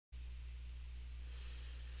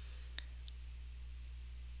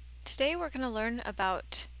Today we're going to learn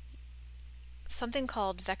about something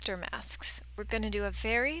called vector masks. We're going to do a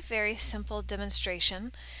very simple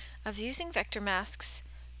demonstration of using vector masks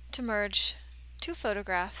to merge two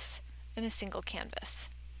photographs in a single canvas.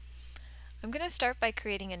 I'm going to start by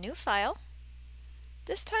creating a new file.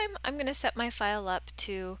 This time I'm going to set my file up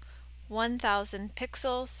to 1000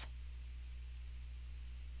 pixels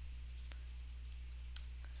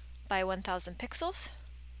by 1000 pixels.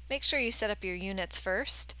 Make sure you set up your units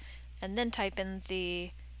first and then type in the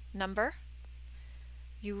number.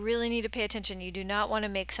 You really need to pay attention. You do not want to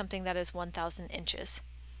make something that is 1000 inches.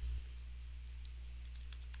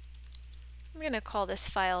 I'm going to call this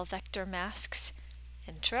file vector masks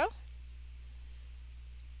intro,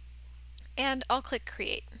 and I'll click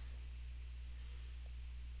create.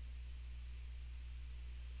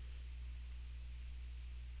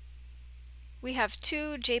 We have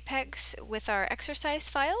two JPEGs with our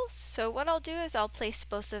exercise files, so what I'll do is I'll place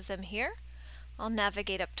both of them here. I'll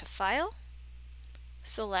navigate up to File,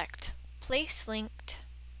 select Place Linked.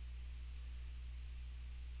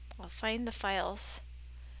 I'll find the files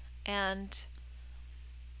and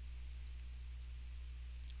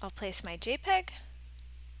I'll place my JPEG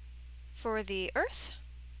for the Earth.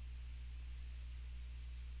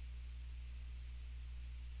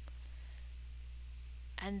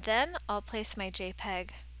 And then I'll place my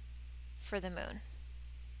JPEG for the moon.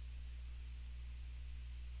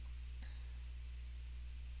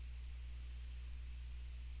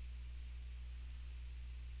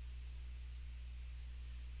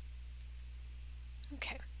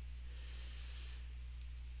 Okay.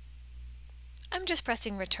 I'm just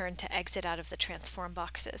pressing return to exit out of the transform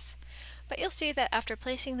boxes. But you'll see that after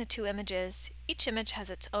placing the two images, each image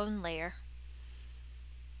has its own layer.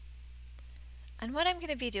 And what I'm going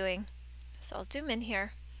to be doing is I'll zoom in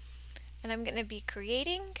here, and I'm going to be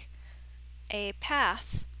creating a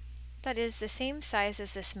path that is the same size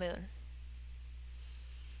as this moon.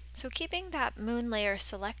 So keeping that moon layer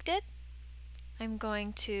selected, I'm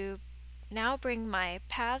going to now bring my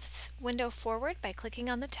Paths window forward by clicking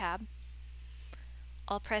on the tab.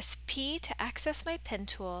 I'll press P to access my pen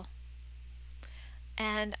tool,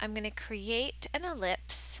 and I'm going to create an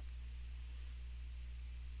ellipse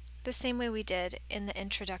the same way we did in the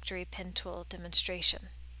introductory pen tool demonstration.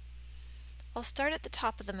 I'll start at the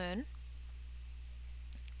top of the moon.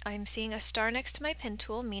 I'm seeing a star next to my pen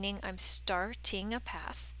tool, meaning I'm starting a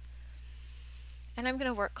path. And I'm going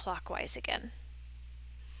to work clockwise again.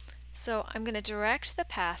 So I'm going to direct the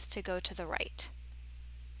path to go to the right.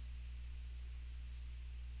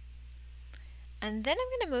 And then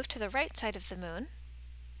I'm going to move to the right side of the moon,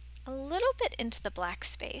 a little bit into the black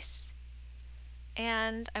space,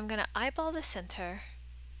 and I'm going to eyeball the center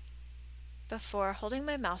before holding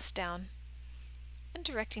my mouse down and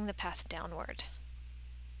directing the path downward.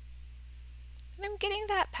 And I'm getting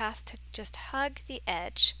that path to just hug the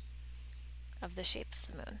edge of the shape of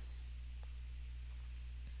the moon.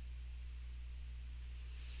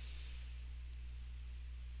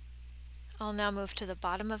 I'll now move to the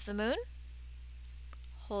bottom of the moon,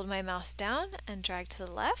 hold my mouse down and drag to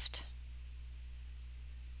the left.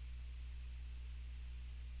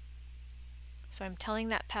 So I'm telling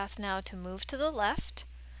that path now to move to the left.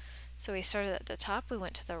 So we started at the top, we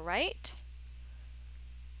went to the right.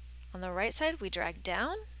 On the right side we drag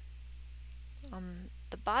down. On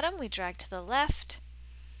the bottom we drag to the left.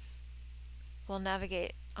 We'll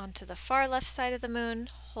navigate onto the far left side of the moon,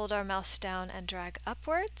 hold our mouse down and drag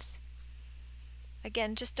upwards.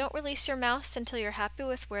 Again, just don't release your mouse until you're happy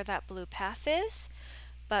with where that blue path is,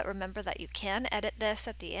 but remember that you can edit this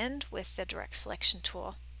at the end with the direct selection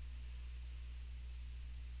tool.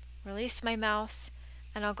 Release my mouse,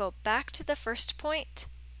 and I'll go back to the first point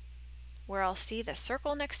where I'll see the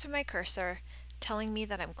circle next to my cursor telling me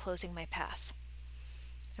that I'm closing my path.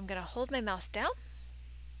 I'm going to hold my mouse down,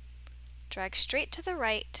 drag straight to the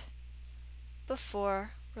right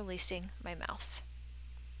before releasing my mouse.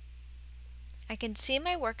 I can see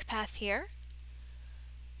my work path here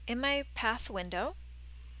in my path window,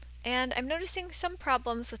 and I'm noticing some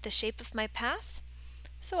problems with the shape of my path,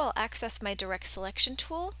 so I'll access my direct selection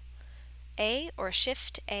tool. A or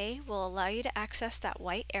Shift A will allow you to access that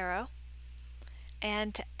white arrow,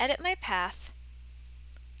 and to edit my path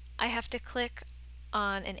I have to click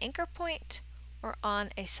on an anchor point or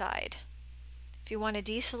on a side. If you want to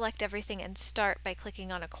deselect everything and start by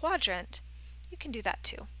clicking on a quadrant, you can do that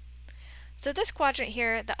too. So this quadrant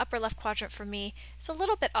here, the upper left quadrant for me, is a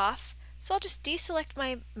little bit off, so I'll just deselect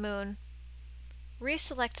my moon,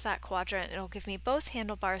 reselect that quadrant. It'll give me both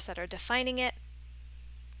handlebars that are defining it.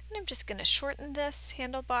 And I'm just going to shorten this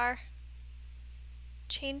handlebar,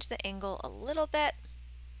 change the angle a little bit,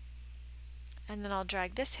 And then I'll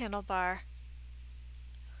drag this handlebar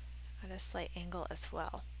at a slight angle as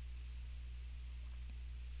well.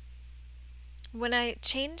 When I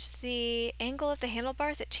change the angle of the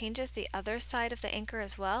handlebars, it changes the other side of the anchor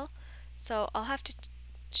as well. So I'll have to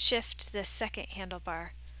shift this second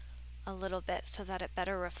handlebar a little bit so that it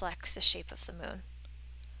better reflects the shape of the moon.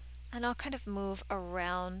 And I'll kind of move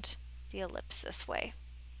around the ellipse this way.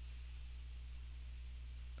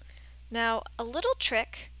 Now, a little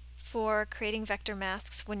trick for creating vector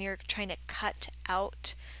masks when you're trying to cut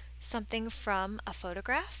out something from a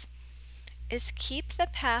photograph is keep the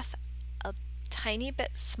path a tiny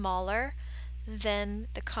bit smaller than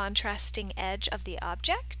the contrasting edge of the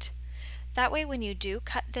object. That way when you do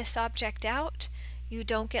cut this object out, you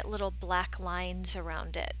don't get little black lines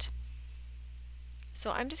around it.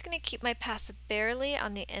 So I'm just going to keep my path barely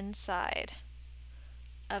on the inside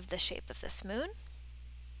of the shape of this moon.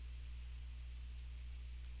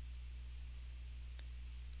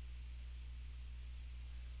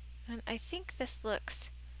 And I think this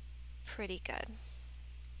looks pretty good.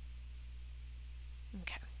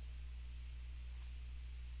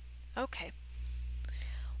 Okay.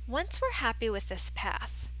 Once we're happy with this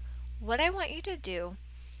path, what I want you to do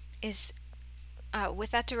is,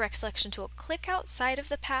 with that direct selection tool, click outside of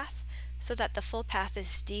the path so that the full path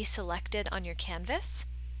is deselected on your canvas.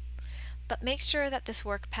 But make sure that this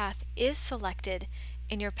work path is selected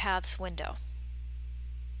in your paths window.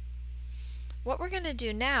 What we're going to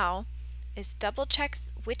do now is double check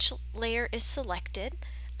which layer is selected,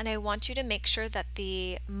 and I want you to make sure that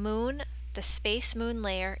the space moon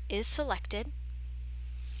layer is selected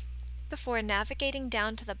before navigating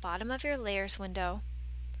down to the bottom of your layers window,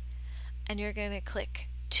 and you're going to click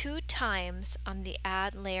 2 times on the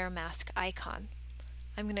add layer mask icon.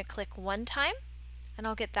 I'm going to click 1 time and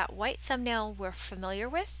I'll get that white thumbnail we're familiar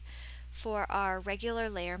with for our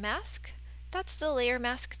regular layer mask. That's the layer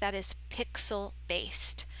mask that is pixel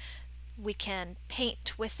based. We can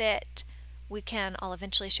paint with it. I'll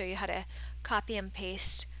eventually show you how to copy and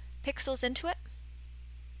paste pixels into it.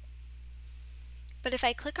 But if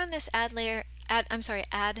I click on this add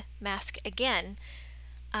mask again,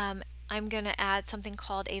 I'm going to add something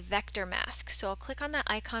called a vector mask. So I'll click on that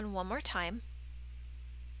icon one more time,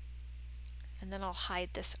 and then I'll hide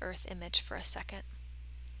this earth image for a second.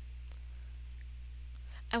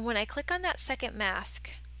 And when I click on that second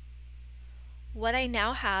mask, what I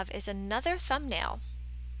now have is another thumbnail.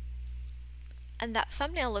 And that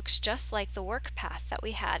thumbnail looks just like the work path that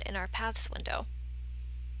we had in our paths window.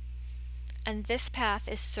 And this path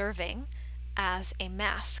is serving as a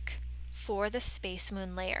mask for the space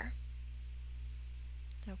moon layer.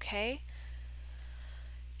 Okay?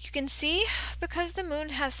 You can see, because the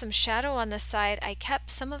moon has some shadow on the side, I kept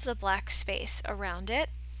some of the black space around it.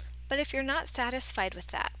 But if you're not satisfied with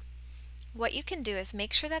that, what you can do is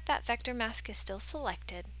make sure that that vector mask is still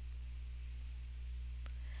selected,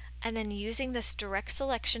 and then using this direct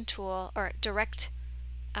selection tool, or direct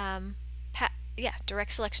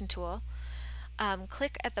selection tool,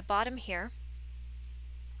 click at the bottom here,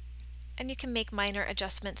 and you can make minor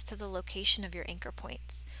adjustments to the location of your anchor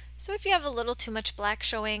points. So if you have a little too much black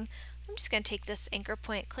showing, I'm just going to take this anchor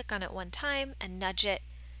point, click on it 1 time, and nudge it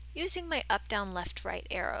using my up, down, left, right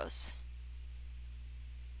arrows.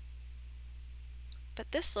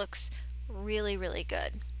 But this looks really, really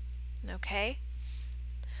good. Okay?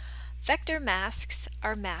 Vector masks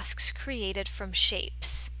are masks created from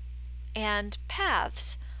shapes, and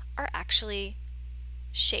paths are actually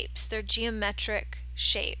shapes. They're geometric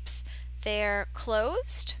shapes. They're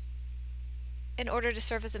closed in order to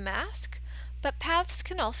serve as a mask, but paths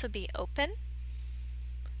can also be open.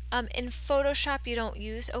 In Photoshop, you don't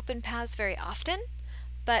use open paths very often,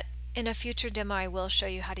 but in a future demo I will show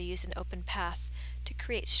you how to use an open path to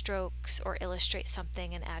create strokes or illustrate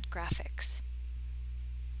something and add graphics.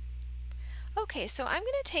 Okay, so I'm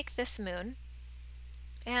going to take this moon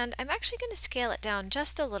and I'm actually going to scale it down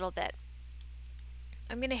just a little bit.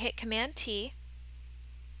 I'm going to hit Command T,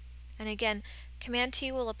 and again, Command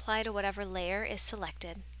T will apply to whatever layer is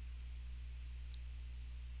selected.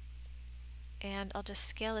 And I'll just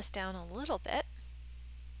scale this down a little bit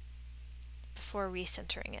before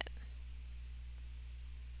recentering it.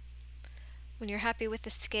 When you're happy with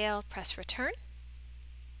the scale, press Return.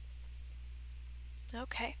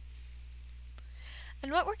 Okay.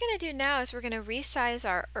 And what we're going to do now is we're going to resize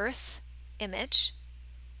our Earth image.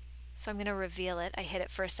 So I'm going to reveal it. I hid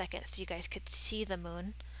it for a second so you guys could see the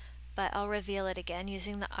moon, but I'll reveal it again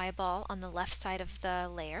using the eyeball on the left side of the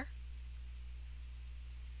layer.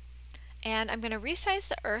 And I'm going to resize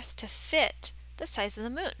the Earth to fit the size of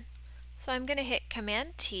the moon. So I'm going to hit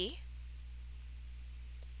Command T,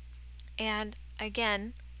 And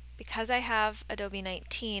again, because I have Adobe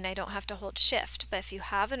 19, I don't have to hold Shift, but if you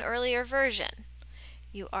have an earlier version,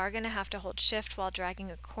 you are going to have to hold Shift while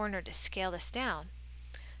dragging a corner to scale this down.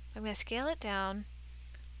 I'm going to scale it down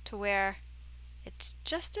to where it's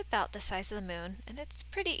just about the size of the moon, and it's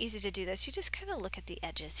pretty easy to do this. You just kind of look at the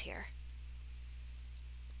edges here.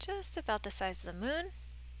 Just about the size of the moon.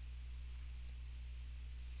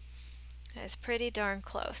 It's pretty darn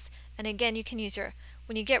close. And again, you can use your,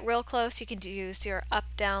 when you get real close, you can use your up,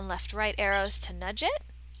 down, left, right arrows to nudge it.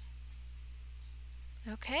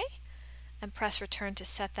 Okay, and press return to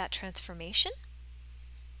set that transformation.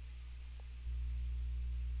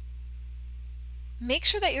 Make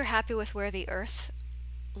sure that you're happy with where the earth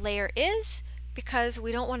layer is, because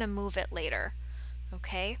we don't want to move it later.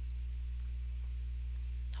 Okay?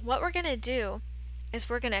 What we're going to do is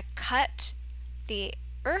we're going to cut the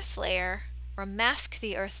earth layer, or mask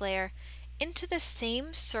the earth layer, into the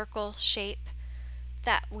same circle shape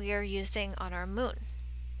that we are using on our moon.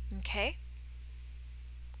 Okay?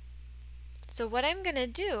 So what I'm going to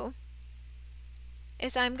do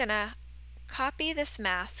is I'm going to copy this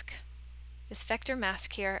mask, this vector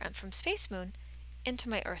mask here from Space Moon, into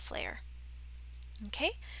my earth layer.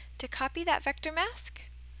 Okay? To copy that vector mask,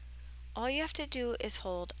 all you have to do is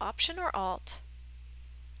hold Option or Alt,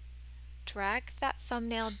 drag that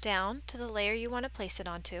thumbnail down to the layer you want to place it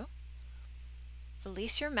onto,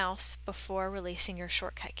 release your mouse before releasing your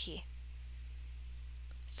shortcut key.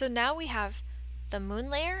 So now we have the moon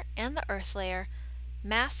layer and the earth layer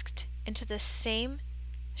masked into the same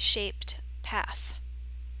shaped path.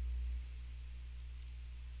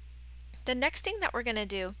 The next thing that we're going to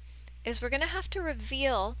do is we're going to have to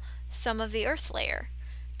reveal some of the earth layer.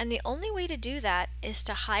 And the only way to do that is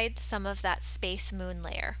to hide some of that space moon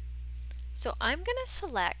layer. So I'm going to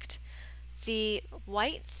select the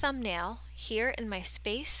white thumbnail here in my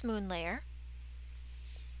space moon layer,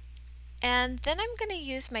 and then I'm going to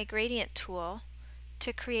use my gradient tool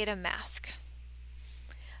to create a mask.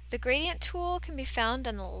 The gradient tool can be found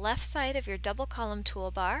on the left side of your double column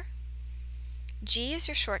toolbar. G is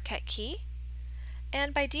your shortcut key,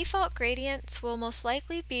 and by default gradients will most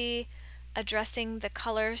likely be addressing the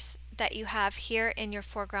colors that you have here in your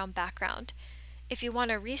foreground background. If you want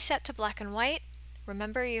to reset to black and white,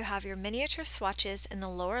 remember you have your miniature swatches in the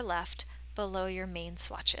lower left below your main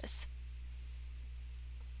swatches.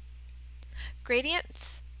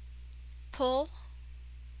 Gradients pull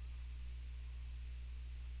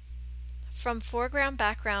from foreground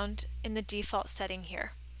background in the default setting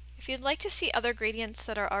here. If you'd like to see other gradients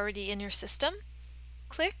that are already in your system,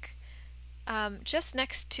 click just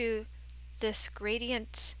next to this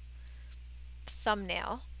gradient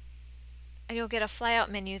thumbnail, and you'll get a flyout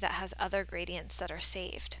menu that has other gradients that are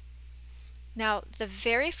saved. Now, the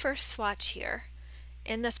very first swatch here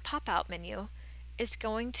in this pop-out menu is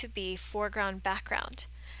going to be foreground background,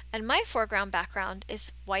 and my foreground background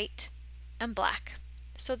is white and black.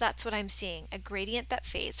 So that's what I'm seeing, a gradient that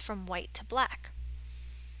fades from white to black.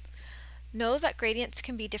 Know that gradients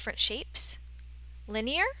can be different shapes.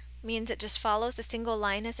 Linear means it just follows a single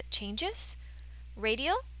line as it changes.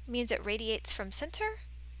 Radial means it radiates from center.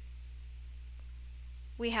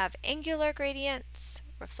 We have angular gradients,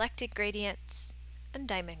 reflected gradients, and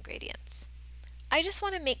diamond gradients. I just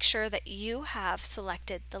want to make sure that you have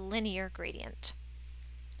selected the linear gradient.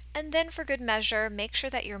 And then for good measure, make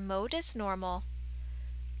sure that your mode is normal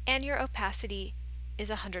and your opacity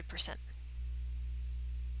is 100%.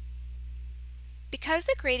 Because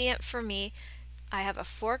the gradient for me, I have a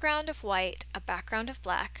foreground of white, a background of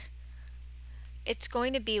black, it's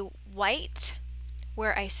going to be white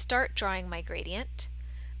where I start drawing my gradient,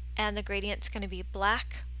 and the gradient's going to be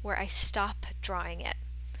black where I stop drawing it.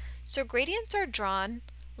 So gradients are drawn,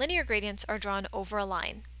 linear gradients are drawn over a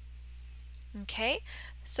line. Okay,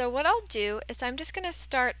 so what I'll do is I'm just going to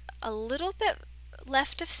start a little bit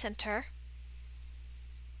left of center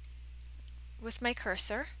with my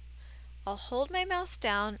cursor. I'll hold my mouse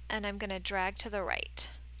down and I'm going to drag to the right.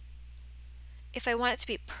 If I want it to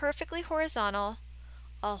be perfectly horizontal,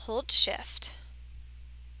 I'll hold Shift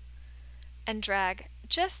and drag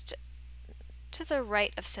just to the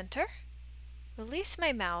right of center, release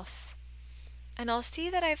my mouse, and I'll see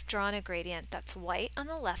that I've drawn a gradient that's white on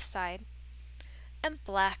the left side and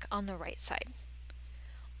black on the right side.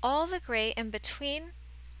 All the gray in between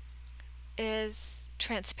is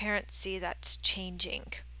transparency that's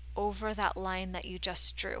changing over that line that you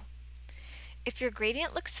just drew. If your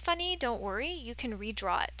gradient looks funny, don't worry, you can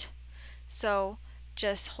redraw it. So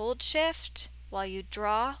just hold Shift while you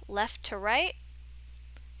draw left to right.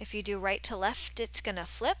 If you do right to left, it's going to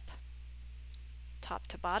flip top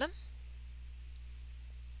to bottom.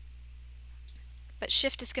 but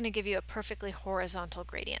Shift is going to give you a perfectly horizontal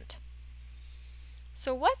gradient.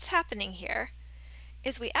 So what's happening here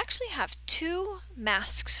is we actually have two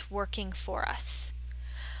masks working for us.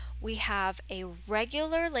 We have a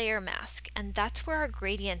regular layer mask, and that's where our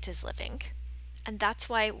gradient is living. And that's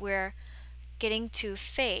why we're getting to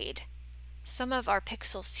fade some of our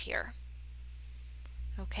pixels here.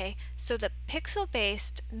 Okay, so the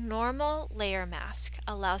pixel-based normal layer mask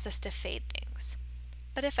allows us to fade things.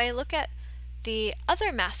 But if I look at the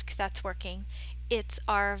other mask that's working, it's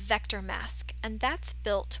our vector mask, and that's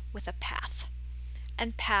built with a path.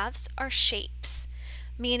 And paths are shapes,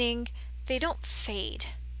 meaning they don't fade.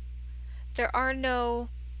 There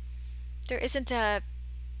isn't a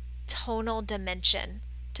tonal dimension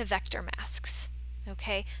to vector masks.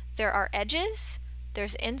 Okay, there are edges,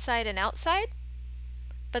 there's inside and outside,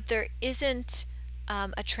 but there isn't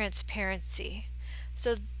a transparency.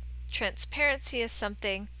 So transparency is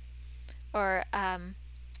something, or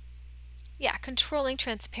controlling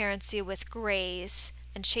transparency with grays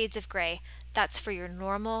and shades of gray, that's for your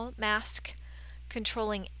normal mask.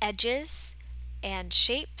 Controlling edges and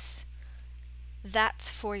shapes,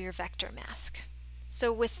 that's for your vector mask.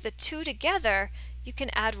 So with the two together, you can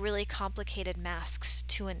add really complicated masks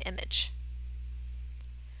to an image.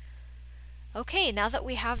 Okay, now that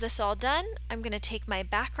we have this all done, I'm going to take my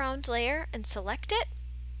background layer and select it.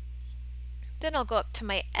 Then I'll go up to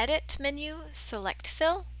my Edit menu, select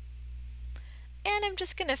Fill, and I'm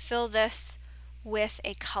just going to fill this with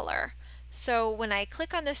a color. So when I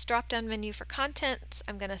click on this drop-down menu for contents,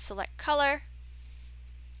 I'm going to select Color.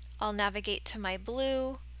 I'll navigate to my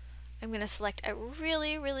blue. I'm going to select a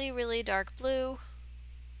really, really, really dark blue.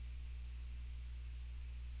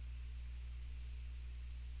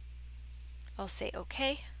 I'll say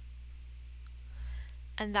OK.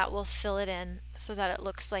 And that will fill it in so that it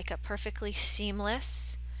looks like a perfectly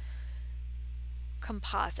seamless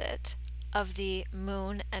composite of the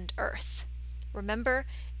moon and Earth. Remember,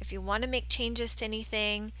 if you want to make changes to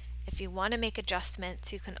anything, if you want to make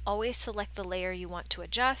adjustments, you can always select the layer you want to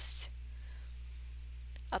adjust,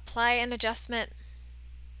 apply an adjustment,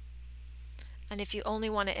 and if you only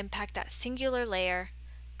want to impact that singular layer,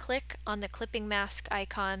 click on the clipping mask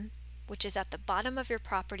icon, which is at the bottom of your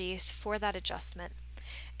properties for that adjustment.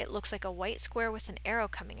 It looks like a white square with an arrow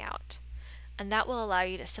coming out, and that will allow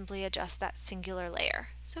you to simply adjust that singular layer.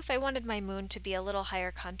 So if I wanted my moon to be a little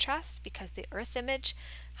higher contrast because the Earth image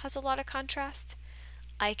has a lot of contrast,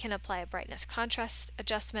 I can apply a brightness contrast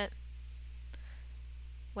adjustment.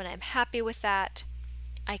 When I'm happy with that,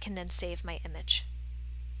 I can then save my image.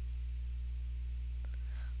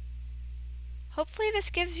 Hopefully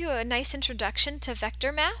this gives you a nice introduction to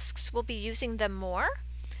vector masks. We'll be using them more.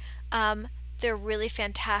 They're really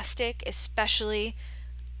fantastic, especially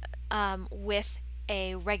with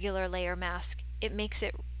a regular layer mask. It makes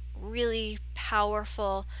it really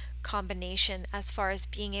powerful combination as far as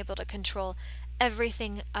being able to control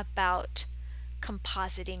everything about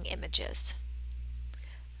compositing images.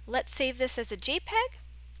 Let's save this as a JPEG,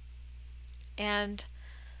 and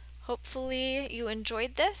hopefully you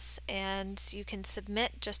enjoyed this, and you can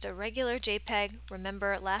submit just a regular JPEG.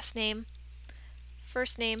 Remember, last name,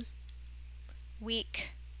 first name,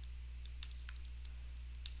 week,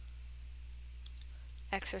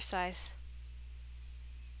 exercise,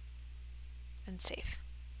 and save.